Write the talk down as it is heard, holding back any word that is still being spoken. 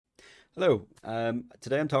Hello.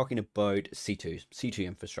 Today I'm talking about C2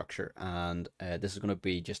 infrastructure, and this is going to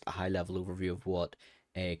be just a high-level overview of what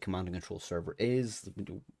a command and control server is,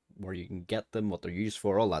 where you can get them, what they're used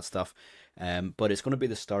for, all that stuff. But it's going to be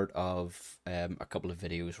the start of a couple of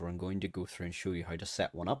videos where I'm going to go through and show you how to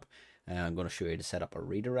set one up. I'm going to show you how to set up a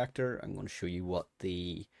redirector. I'm going to show you what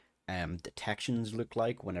the detections look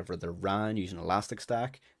like whenever they're ran using Elastic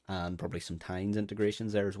Stack, and probably some Tines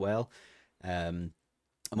integrations there as well. Um,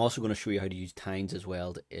 I'm also going to show you how to use Tines as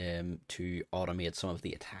well to automate some of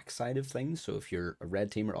the attack side of things. So if you're a red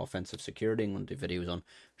team or offensive security, I'm going to do videos on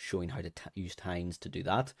showing how to use Tines to do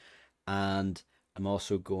that. And I'm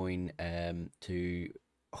also going to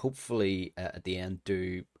hopefully at the end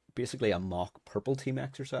do basically a mock purple team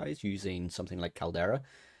exercise using something like Caldera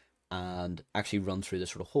and actually run through the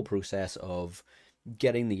sort of whole process of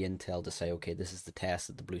getting the intel to say, okay, this is the test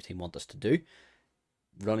that the blue team want us to do,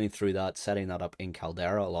 running through that, setting that up in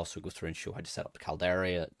Caldera. I'll also go through and show how to set up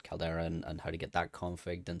Caldera and how to get that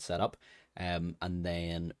configured and set up. And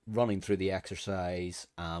then running through the exercise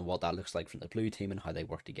and what that looks like from the blue team and how they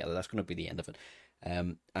work together. That's going to be the end of it.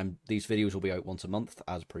 And these videos will be out once a month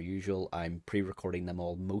as per usual. I'm pre-recording them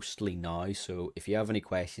all mostly now, so if you have any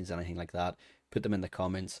questions, anything like that, put them in the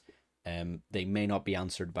comments. They may not be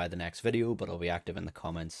answered by the next video, but I'll be active in the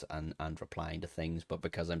comments and replying to things. But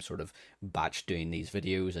because I'm sort of batch doing these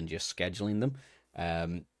videos and just scheduling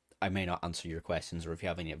them, I may not answer your questions, or if you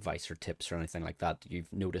have any advice or tips or anything like that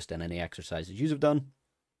you've noticed in any exercises you've done,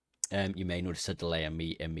 you may notice a delay in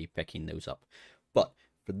me picking those up. But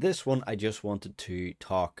for this one, I just wanted to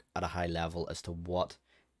talk at a high level as to what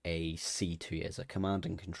a C2 is, a command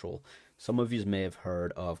and control. Some of you may have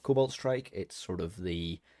heard of Cobalt Strike. It's sort of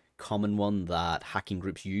the common one that hacking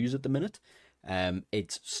groups use at the minute.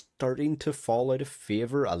 It's starting to fall out of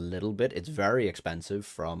favor a little bit. It's very expensive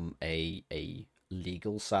from a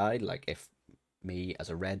legal side. Like if me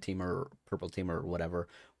as a red teamer or purple teamer or whatever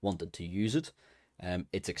wanted to use it,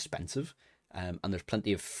 it's expensive. And there's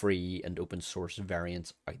plenty of free and open source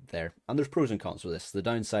variants out there. And there's pros and cons with this. The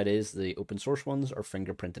downside is the open source ones are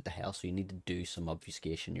fingerprinted to hell, so you need to do some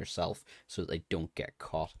obfuscation yourself so that they don't get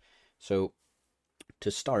caught. So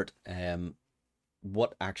to start,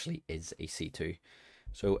 what actually is a C2?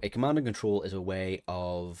 So a command and control is a way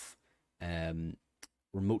of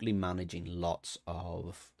remotely managing lots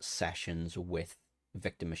of sessions with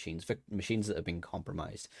victim machines, machines that have been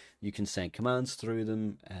compromised. You can send commands through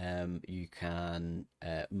them. You can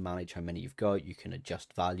manage how many you've got. You can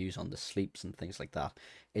adjust values on the sleeps and things like that.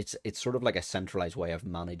 It's sort of like a centralized way of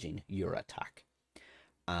managing your attack,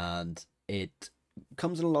 and it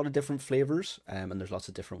comes in a lot of different flavors, and there's lots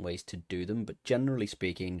of different ways to do them. But generally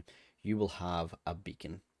speaking, you will have a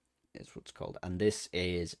beacon, is what it's called, and this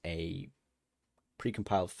is a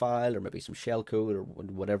precompiled file or maybe some shellcode or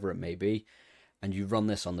whatever it may be, and you run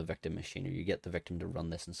this on the victim machine, or you get the victim to run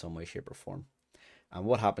this in some way, shape, or form. And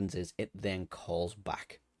what happens is it then calls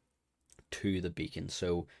back to the beacon.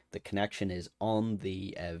 So the connection is on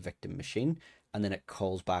the victim machine, and then it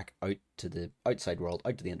calls back out to the outside world,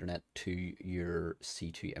 out to the internet, to your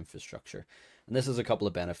C2 infrastructure. And this has a couple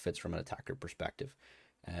of benefits from an attacker perspective.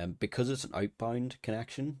 Because it's an outbound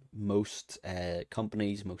connection, most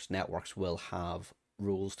companies, most networks will have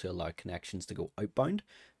rules to allow connections to go outbound.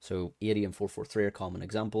 So 80 and 443 are common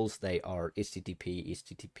examples. They are HTTP,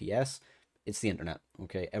 HTTPS. It's the internet,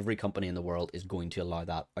 okay? Every company in the world is going to allow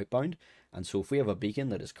that outbound. And so if we have a beacon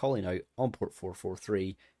that is calling out on port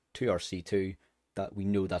 443 to our C2, that we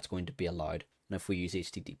know that's going to be allowed. And if we use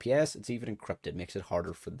HTTPS, it's even encrypted, makes it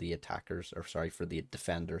harder for the attackers, or sorry, for the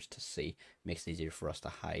defenders to see, makes it easier for us to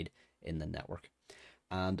hide in the network.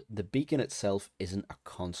 And the beacon itself isn't a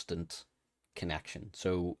constant connection.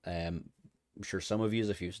 So I'm sure some of you,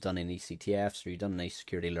 if you've done any CTFs or you've done any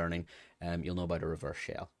security learning, you'll know about a reverse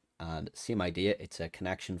shell. And same idea, it's a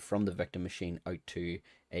connection from the victim machine out to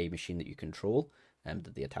a machine that you control,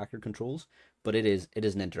 that the attacker controls. But it is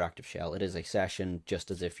an interactive shell. It is a session,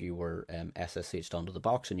 just as if you were SSH'd onto the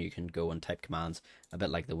box, and you can go and type commands, a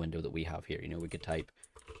bit like the window that we have here. You know, we could type,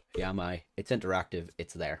 "Hey, am I?" It's interactive.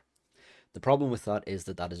 It's there. The problem with that is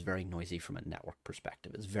that that is very noisy from a network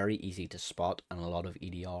perspective. It's very easy to spot, and a lot of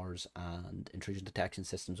EDRs and intrusion detection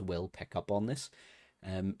systems will pick up on this.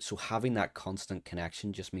 So having that constant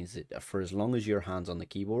connection just means that for as long as your hand's on the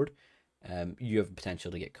keyboard, you have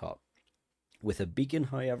potential to get caught. With a beacon,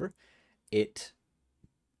 however, it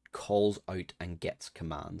calls out and gets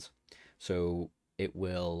commands. So it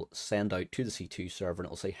will send out to the C2 server and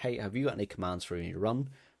it'll say, hey, have you got any commands for me to run?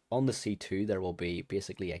 On the C2, there will be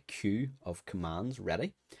basically a queue of commands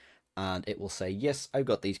ready. And it will say, yes, I've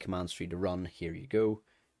got these commands for you to run. Here you go.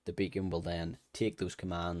 The beacon will then take those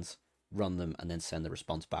commands, run them, and then send the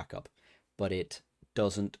response back up. But it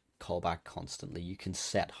doesn't call back constantly. You can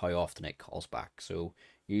set how often it calls back. So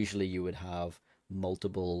usually you would have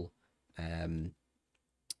multiple um,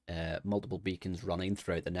 multiple beacons running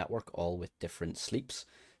throughout the network, all with different sleeps.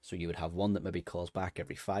 So you would have one that maybe calls back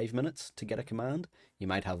every 5 minutes to get a command. You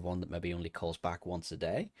might have one that maybe only calls back once a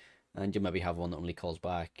day, and you maybe have one that only calls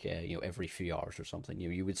back, every few hours or something.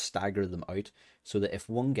 You would stagger them out so that if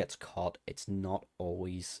one gets caught, it's not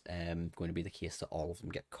always going to be the case that all of them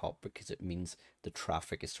get caught, because it means the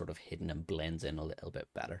traffic is sort of hidden and blends in a little bit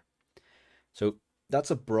better. So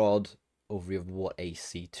that's a broad overview of what a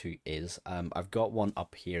C2 is. I've got one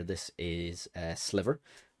up here. This is Sliver,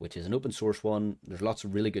 which is an open source one. There's lots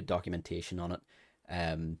of really good documentation on it.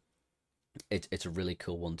 It's a really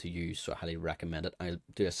cool one to use, so I highly recommend it. I'll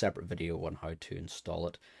do a separate video on how to install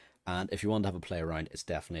it. And if you want to have a play around, it's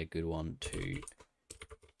definitely a good one to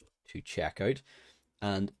check out.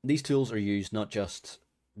 And these tools are used not just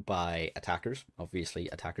by attackers. Obviously,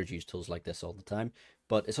 attackers use tools like this all the time,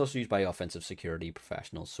 but it's also used by offensive security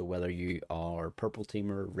professionals. So whether you are purple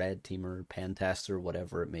teamer, red teamer, pen tester,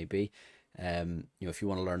 whatever it may be, if you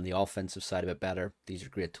want to learn the offensive side of it better, these are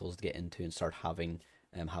great tools to get into and start having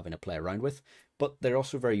a play around with. But they're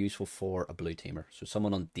also very useful for a blue teamer. So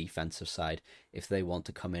someone on the defensive side, if they want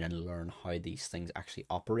to come in and learn how these things actually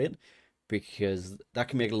operate, because that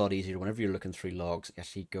can make it a lot easier whenever you're looking through logs.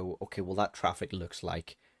 Actually go, okay, well, that traffic looks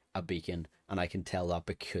like a beacon, and I can tell that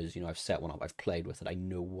because I've set one up, I've played with it, I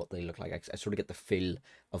know what they look like, I sort of get the feel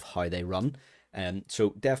of how they run.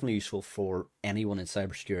 So definitely useful for anyone in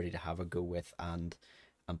cybersecurity to have a go with and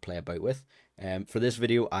play about with. For this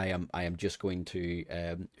video, I am just going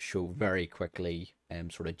to show very quickly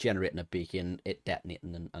sort of generating a beacon, it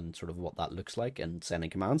detonating, and sort of what that looks like, and sending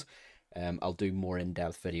commands. I'll do more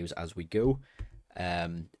in-depth videos as we go,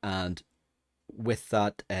 and with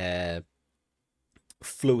that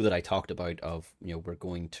flow that I talked about of we're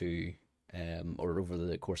going to or over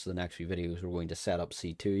the course of the next few videos, we're going to set up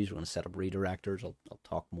C2s, we're going to set up redirectors. I'll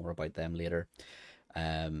talk more about them later.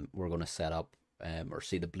 We're going to set up or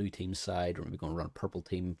see the blue team side, or maybe going to run a purple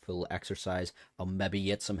team full exercise. I'll maybe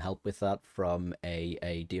get some help with that from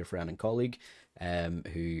a dear friend and colleague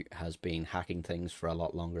who has been hacking things for a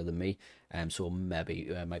lot longer than me. So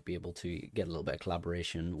maybe I might be able to get a little bit of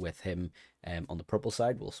collaboration with him on the purple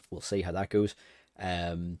side. We'll see how that goes.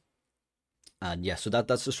 And yeah, so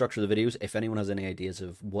that's the structure of the videos. If anyone has any ideas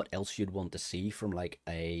of what else you'd want to see from like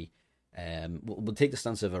we'll take the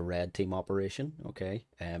stance of a red team operation, okay,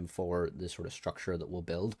 for the sort of structure that we'll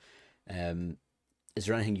build. Is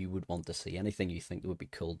there anything you would want to see? Anything you think that would be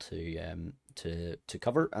cool to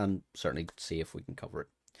cover, and certainly see if we can cover it.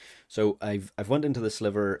 So I've went into the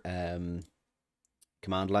Sliver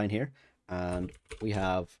command line here, and we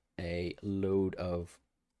have a load of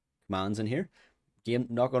commands in here. Again,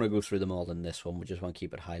 not going to go through them all in this one. We just want to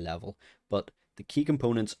keep it high level. But the key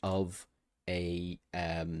components of a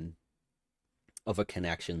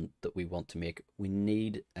connection that we want to make, we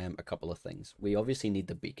need a couple of things. We obviously need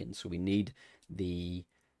the beacon, so we need the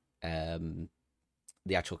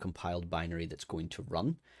actual compiled binary that's going to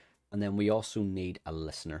run, and then we also need a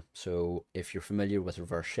listener. So if you're familiar with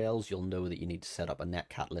reverse shells, you'll know that you need to set up a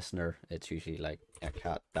netcat listener. It's usually like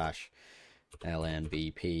netcat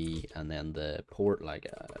 -lnbp and then the port like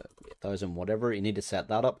 1000 whatever. You need to set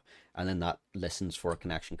that up, and then that listens for a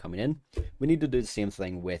connection coming in. We need to do the same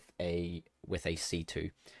thing with a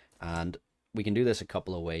C2, and we can do this a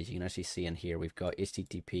couple of ways. You can actually see in here we've got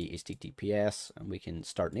HTTP, HTTPS, and we can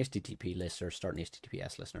start an HTTP listener, start an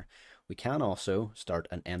HTTPS listener. We can also start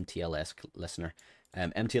an MTLS listener.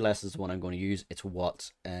 MTLS is the one I'm going to use. It's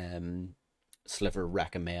what Sliver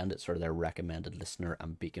recommend. It's sort of their recommended listener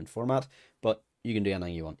and beacon format, but you can do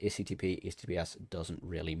anything you want. HTTP, HTTPS, doesn't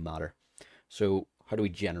really matter. So how do we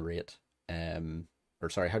generate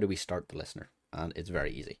how do we start the listener? And it's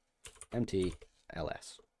very easy.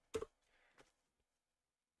 MTLS.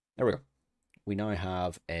 There we go. We now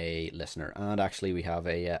have a listener, and actually we have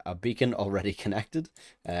a beacon already connected.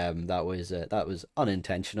 That was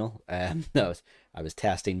unintentional. I was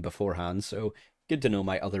testing beforehand, so good to know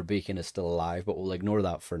my other beacon is still alive, but we'll ignore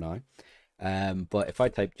that for now. But if I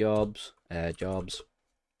type jobs,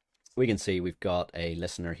 we can see we've got a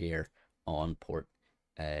listener here on port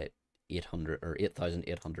 800 or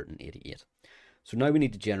 8888. So now we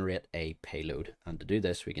need to generate a payload, and to do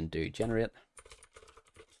this we can do generate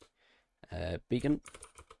beacon.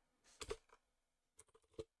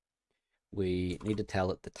 We need to tell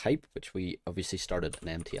it the type, which we obviously started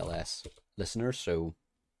an MTLS listener, so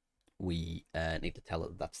we need to tell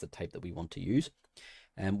it that's the type that we want to use.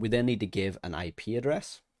 We then need to give an IP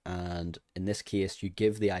address. and in this case you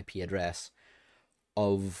give the IP address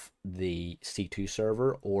of the C2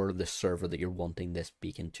 server or the server that you're wanting this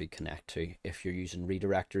beacon to connect to. If you're using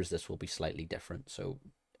redirectors, this will be slightly different, so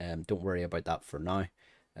don't worry about that for now.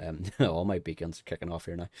 All my beacons are kicking off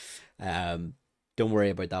here now. Don't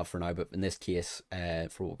worry about that for now, but in this case,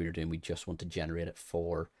 for what we were doing, we just want to generate it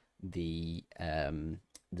for the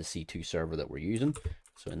C2 server that we're using.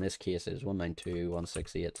 So in this case, it is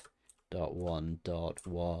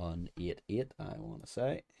 192.168.1.188, I want to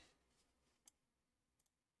say.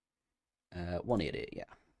 188, yeah.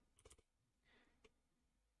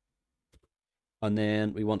 And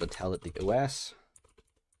then we want to tell it the OS.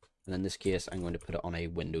 And in this case, I'm going to put it on a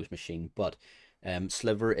Windows machine. But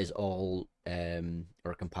Sliver is all,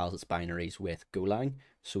 or compiles its binaries with Golang.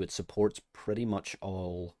 So it supports pretty much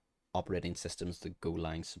all operating systems that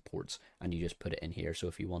Golang supports. And you just put it in here. So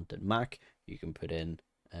if you wanted Mac, you can put in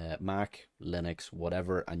Mac, Linux,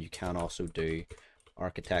 whatever. And you can also do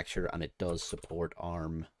architecture. And it does support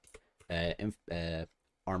ARM.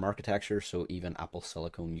 ARM architecture, so even Apple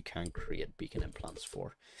Silicon you can create beacon implants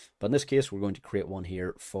for. But in this case, we're going to create one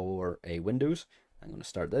here for a Windows. I'm going to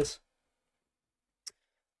start this,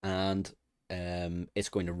 and it's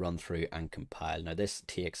going to run through and compile. Now this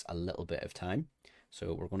takes a little bit of time,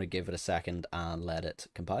 so we're going to give it a second and let it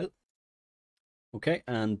compile. Okay,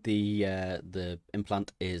 and the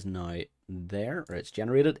implant is now there, or it's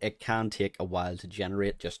generated. It can take a while to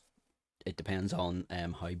generate, just it depends on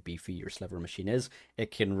how beefy your Sliver machine is.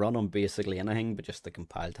 It can run on basically anything, but just the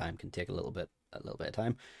compile time can take a little bit of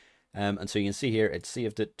time. And so you can see here, it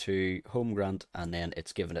saved it to home grant, and then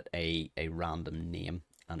it's given it a random name,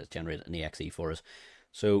 and it's generated an exe for us.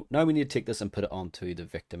 So now we need to take this and put it onto the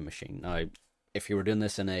victim machine. Now, if you were doing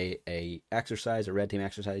this in a exercise, a red team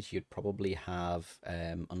exercise, you'd probably have,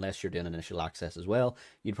 unless you're doing initial access as well,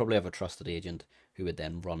 you'd probably have a trusted agent who would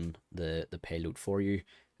then run the payload for you.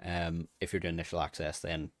 If you're doing initial access,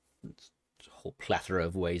 then it's a whole plethora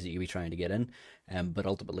of ways that you'll be trying to get in. But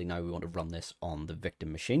ultimately now we want to run this on the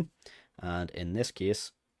victim machine. And in this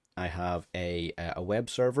case, I have a web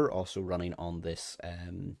server also running on this,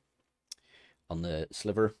 on the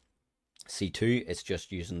Sliver C2. It's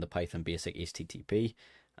just using the Python basic HTTP.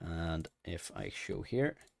 And if I show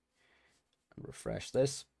here and refresh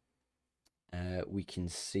this, we can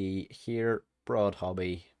see here Broad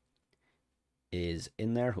Hobby is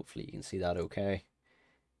in there. Hopefully you can see that okay,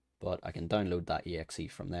 but I can download that exe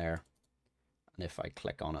from there, and if I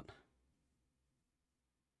click on it,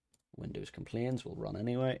 Windows complains will run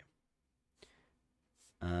anyway.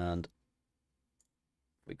 And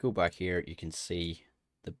if we go back here, you can see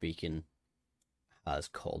the beacon has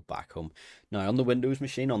called back home. Now on the Windows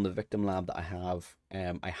machine, on the victim lab that I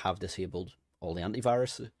have disabled all the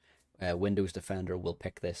antivirus. Windows Defender will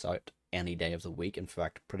pick this out any day of the week. In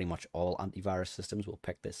fact, pretty much all antivirus systems will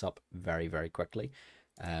pick this up very, very quickly.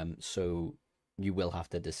 So you will have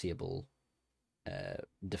to disable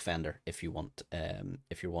Defender if you want,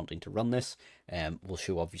 if you're wanting to run this. We'll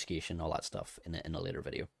show obfuscation, all that stuff in a later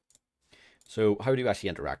video. So how do you actually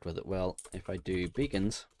interact with it? Well, if I do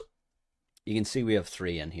beacons, you can see we have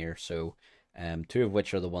 3 in here. So 2 of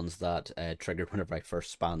which are the ones that triggered whenever I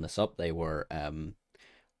first spanned this up. They were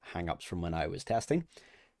hang-ups from when I was testing.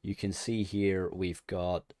 You can see here we've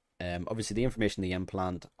got obviously the information, the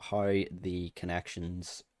implant, how the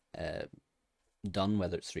connections done,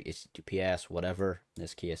 whether it's through HTTPS, whatever. In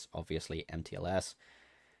this case, obviously MTLS.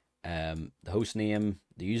 The host name,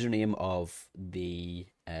 the username of the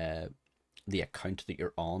account that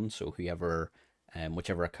you're on. So whoever,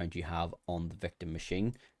 whichever account you have on the victim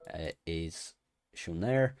machine is shown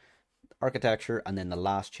there. Architecture, and then the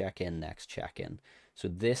last check-in, next check-in. So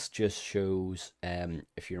this just shows,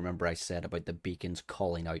 if you remember I said about the beacons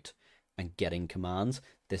calling out and getting commands,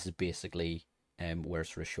 this is basically where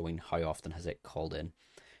it's sort of showing how often has it called in.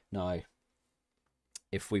 Now,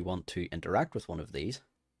 if we want to interact with one of these,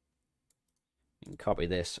 you can copy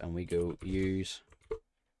this and we go use,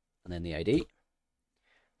 and then the ID,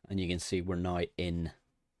 and you can see we're now in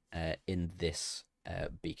this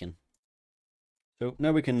beacon. So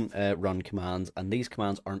now we can run commands, and these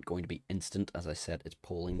commands aren't going to be instant. As I said, it's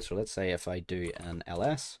polling. So let's say if I do an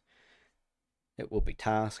ls, it will be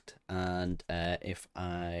tasked. And if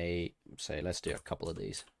I say, let's do a couple of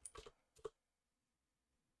these.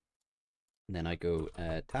 And then I go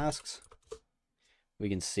tasks. We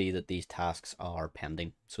can see that these tasks are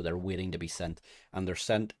pending. So they're waiting to be sent. And they're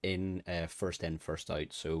sent in, first out.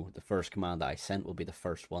 So the first command that I sent will be the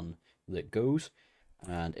first one that goes.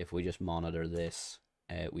 And if we just monitor this,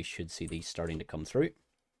 we should see these starting to come through.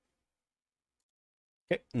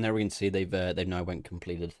 Okay, and there we can see they've now went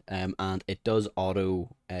completed, and it does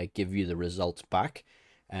auto give you the results back.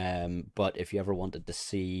 But if you ever wanted to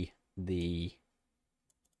see the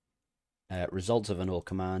results of an old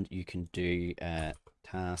command, you can do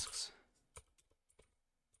tasks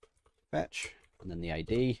fetch and then the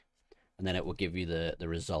ID, and then it will give you the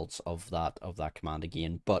results of that command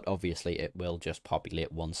again. But obviously, it will just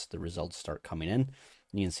populate once the results start coming in.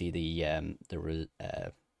 You can see the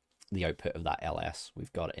output of that ls.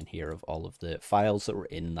 We've got it in here of all of the files that were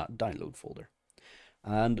in that download folder.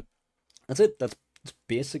 And that's it. That's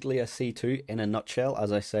basically a C2 in a nutshell.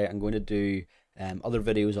 As I say, I'm going to do other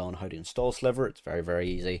videos on how to install Sliver. It's very, very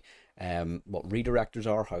easy. What redirectors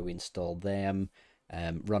are, how we install them,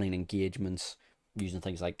 running engagements, using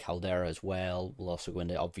things like Caldera as well. We'll also go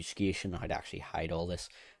into obfuscation, how to actually hide all this.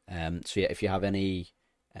 So yeah, if you have any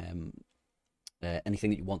anything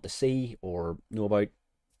that you want to see or know about,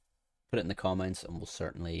 put it in the comments, and we'll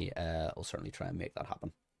certainly try and make that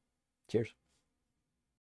happen. Cheers.